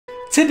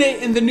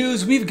Today in the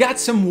news, we've got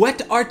some wet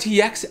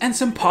RTX and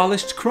some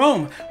polished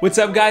chrome. What's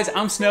up guys,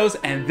 I'm Snows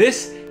and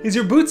this is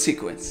your boot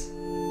sequence.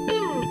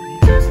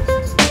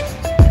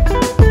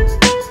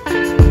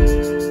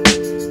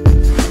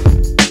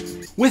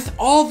 With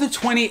all the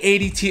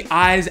 2080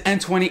 Ti's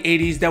and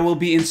 2080s that will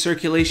be in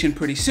circulation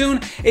pretty soon,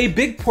 a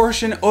big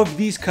portion of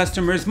these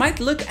customers might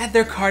look at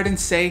their card and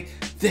say,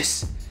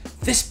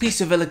 this piece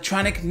of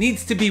electronic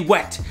needs to be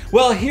wet.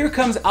 Well, here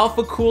comes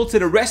AlphaCool to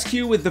the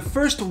rescue with the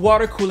first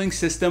water cooling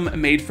system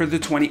made for the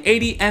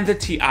 2080 and the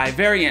Ti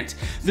variant.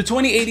 The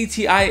 2080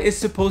 Ti is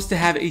supposed to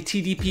have a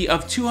TDP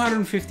of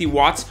 250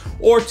 watts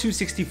or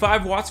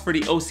 265 watts for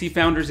the OC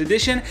Founders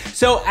Edition.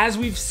 So as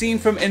we've seen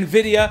from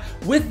Nvidia,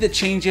 with the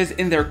changes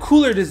in their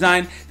cooler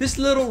design, this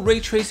little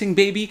ray tracing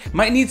baby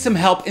might need some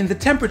help in the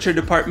temperature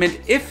department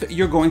if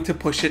you're going to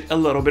push it a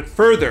little bit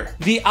further.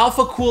 The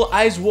AlphaCool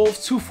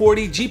IceWolf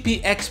 240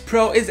 GPX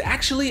Pro is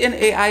actually an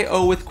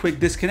AIO with quick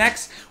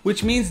disconnects,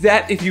 which means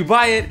that if you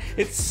buy it,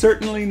 it's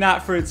certainly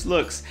not for its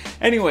looks.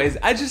 Anyways,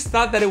 I just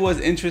thought that it was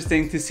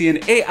interesting to see an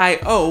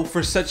AIO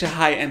for such a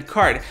high-end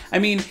card. I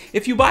mean,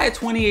 if you buy a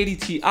 2080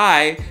 Ti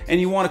and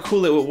you want to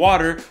cool it with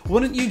water,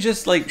 wouldn't you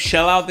just like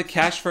shell out the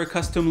cash for a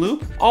custom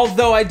loop?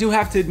 Although I do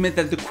have to admit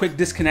that the quick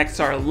disconnects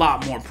are a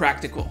lot more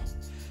practical.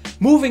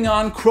 Moving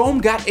on, Chrome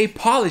got a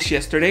polish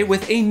yesterday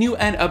with a new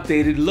and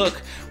updated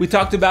look. We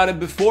talked about it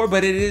before,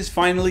 but it is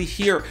finally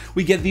here.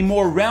 We get the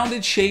more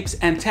rounded shapes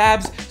and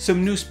tabs,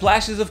 some new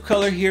splashes of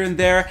color here and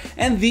there,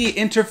 and the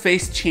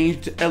interface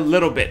changed a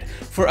little bit.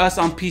 For us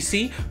on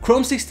PC,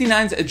 Chrome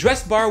 69's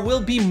address bar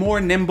will be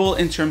more nimble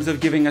in terms of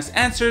giving us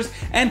answers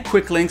and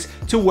quick links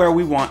to where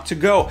we want to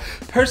go.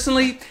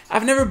 Personally,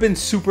 I've never been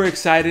super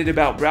excited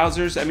about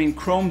browsers. I mean,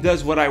 Chrome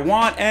does what I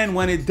want, and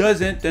when it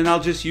doesn't, then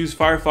I'll just use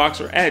Firefox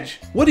or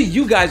Edge. What do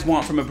you guys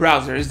want from a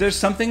browser? Is there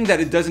something that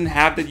it doesn't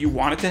have that you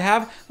want it to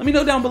have? Let me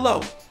know down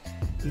below.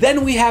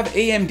 Then we have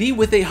AMD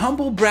with a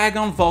humble brag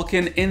on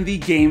Vulkan in the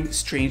game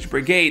Strange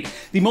Brigade.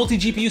 The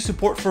multi-GPU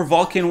support for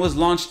Vulkan was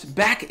launched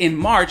back in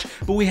March,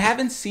 but we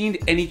haven't seen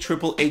any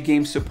AAA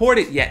games support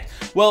it yet.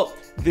 Well,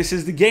 this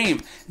is the game.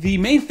 The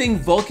main thing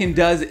Vulkan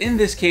does in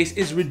this case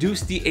is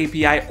reduce the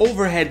API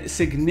overhead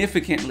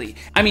significantly.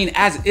 I mean,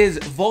 as is,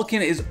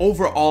 Vulkan is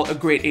overall a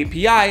great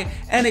API,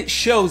 and it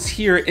shows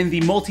here in the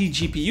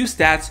multi-GPU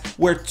stats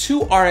where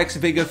two RX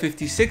Vega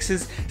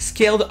 56s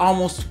scaled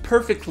almost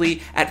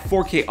perfectly at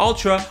 4K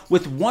Ultra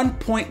with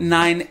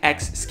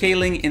 1.9x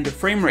scaling in the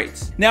frame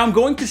rates. Now I'm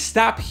going to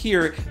stop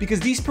here because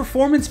these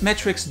performance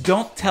metrics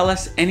don't tell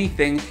us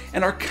anything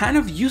and are kind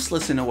of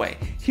useless in a way.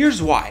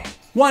 Here's why.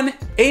 One,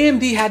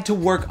 AMD had to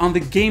work on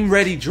the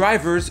game-ready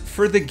drivers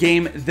for the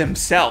game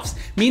themselves,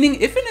 meaning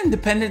if an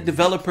independent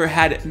developer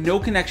had no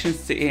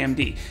connections to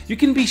AMD, you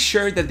can be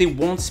sure that they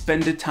won't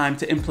spend the time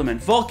to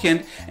implement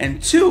Vulkan.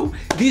 And two,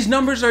 these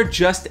numbers are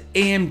just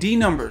AMD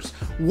numbers.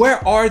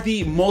 Where are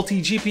the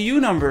multi-GPU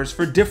numbers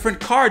for different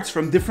cards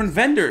from different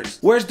vendors?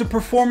 Where's the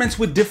performance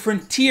with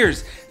different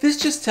tiers?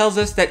 This just tells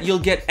us that you'll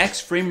get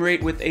X frame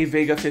rate with a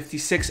Vega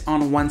 56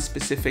 on one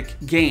specific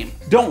game.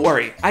 Don't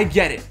worry, I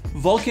get it.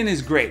 Vulkan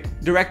is great.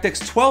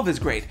 DirectX 12 is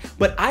great,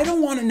 but I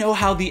don't want to know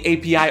how the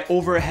API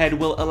overhead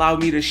will allow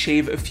me to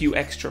shave a few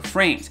extra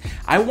frames.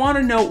 I want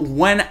to know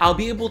when I'll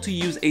be able to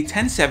use a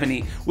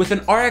 1070 with an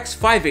RX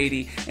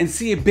 580 and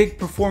see a big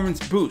performance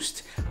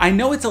boost. I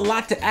know it's a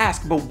lot to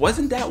ask, but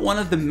wasn't that one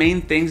of the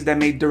main things that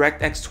made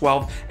DirectX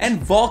 12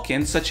 and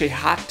Vulkan such a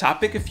hot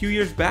topic a few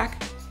years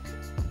back?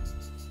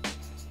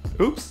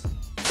 Oops.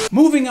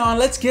 Moving on,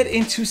 let's get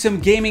into some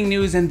gaming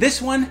news, and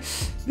this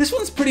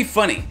one's pretty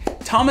funny.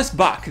 Thomas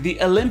Bach,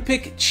 the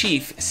Olympic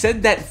chief,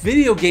 said that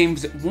video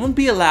games won't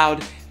be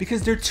allowed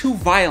because they're too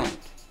violent.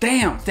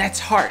 Damn, that's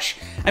harsh.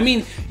 I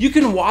mean, you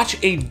can watch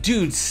a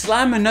dude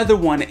slam another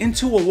one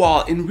into a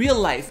wall in real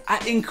life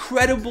at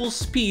incredible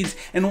speeds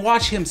and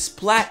watch him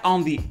splat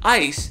on the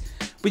ice,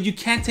 but you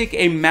can't take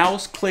a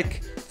mouse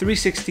click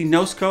 360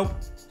 no scope?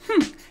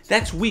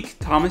 That's weak,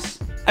 Thomas.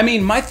 I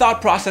mean, my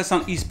thought process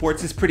on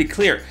esports is pretty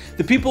clear.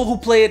 The people who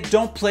play it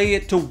don't play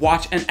it to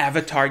watch an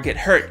avatar get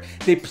hurt.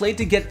 They play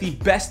to get the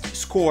best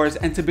scores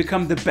and to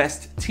become the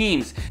best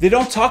teams. They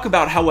don't talk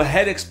about how a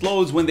head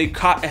explodes when they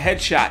caught a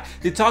headshot.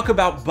 They talk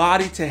about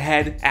body to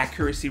head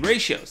accuracy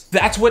ratios.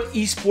 That's what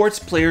esports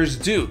players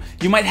do.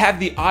 You might have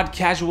the odd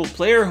casual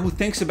player who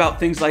thinks about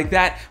things like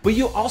that, but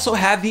you also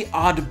have the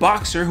odd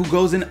boxer who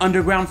goes in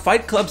underground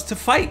fight clubs to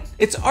fight.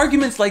 It's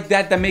arguments like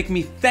that that make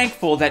me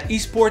thankful that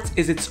esports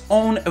is its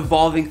own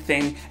evolving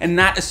thing and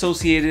not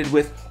associated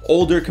with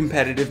older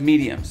competitive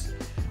mediums.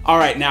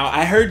 Alright, now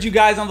I heard you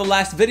guys on the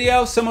last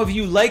video. Some of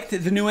you liked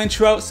the new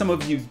intro, some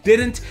of you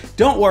didn't.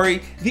 Don't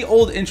worry, the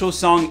old intro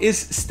song is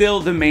still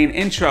the main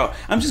intro.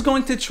 I'm just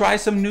going to try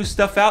some new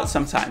stuff out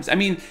sometimes. I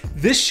mean,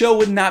 this show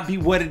would not be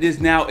what it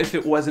is now if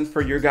it wasn't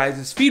for your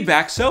guys'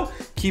 feedback, so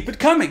keep it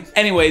coming.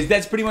 Anyways,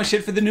 that's pretty much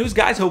it for the news,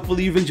 guys.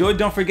 Hopefully you've enjoyed.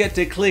 Don't forget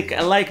to click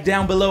a like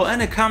down below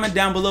and a comment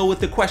down below with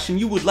the question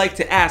you would like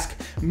to ask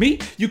me.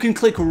 You can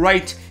click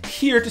right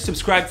here to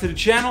subscribe to the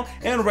channel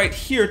and right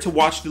here to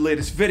watch the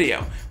latest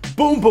video.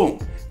 Boom, boom.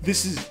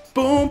 This is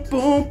boom,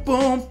 boom,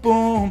 boom,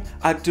 boom.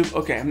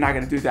 Okay, I'm not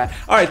gonna do that.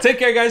 All right, take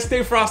care, guys.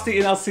 Stay frosty,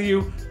 and I'll see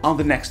you on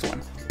the next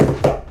one.